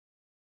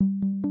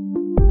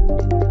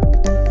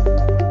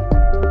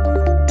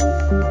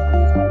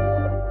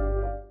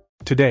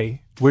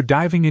Today, we're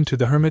diving into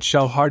the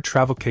Hermitshell hard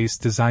travel case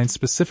designed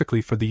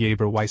specifically for the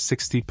YABER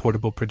Y60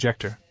 portable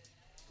projector.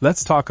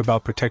 Let's talk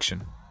about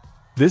protection.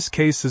 This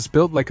case is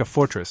built like a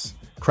fortress,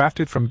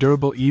 crafted from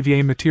durable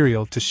EVA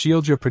material to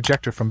shield your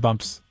projector from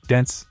bumps,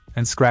 dents,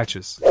 and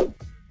scratches.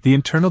 The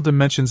internal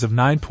dimensions of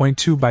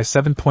 9.2 by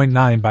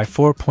 7.9 by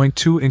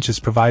 4.2 inches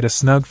provide a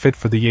snug fit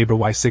for the YABER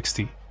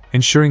Y60,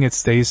 ensuring it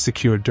stays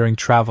secure during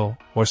travel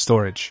or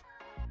storage.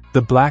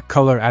 The black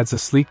color adds a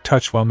sleek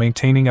touch while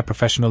maintaining a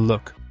professional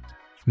look.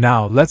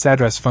 Now, let's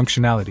address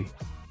functionality.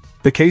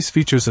 The case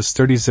features a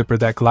sturdy zipper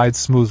that glides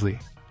smoothly,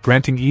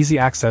 granting easy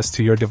access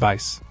to your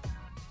device.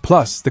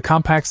 Plus, the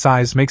compact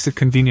size makes it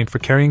convenient for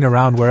carrying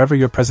around wherever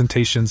your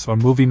presentations or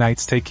movie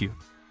nights take you.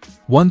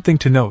 One thing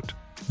to note,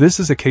 this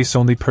is a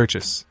case-only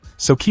purchase,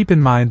 so keep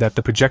in mind that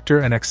the projector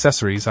and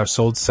accessories are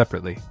sold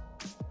separately.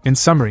 In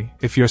summary,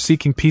 if you're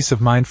seeking peace of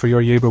mind for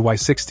your YABER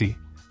Y60,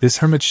 this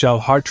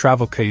Hermitshell hard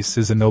travel case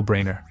is a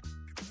no-brainer.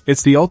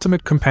 It's the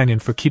ultimate companion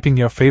for keeping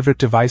your favorite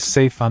device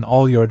safe on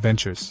all your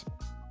adventures.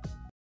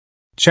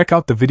 Check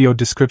out the video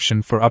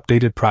description for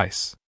updated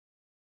price.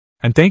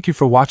 And thank you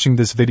for watching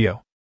this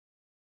video.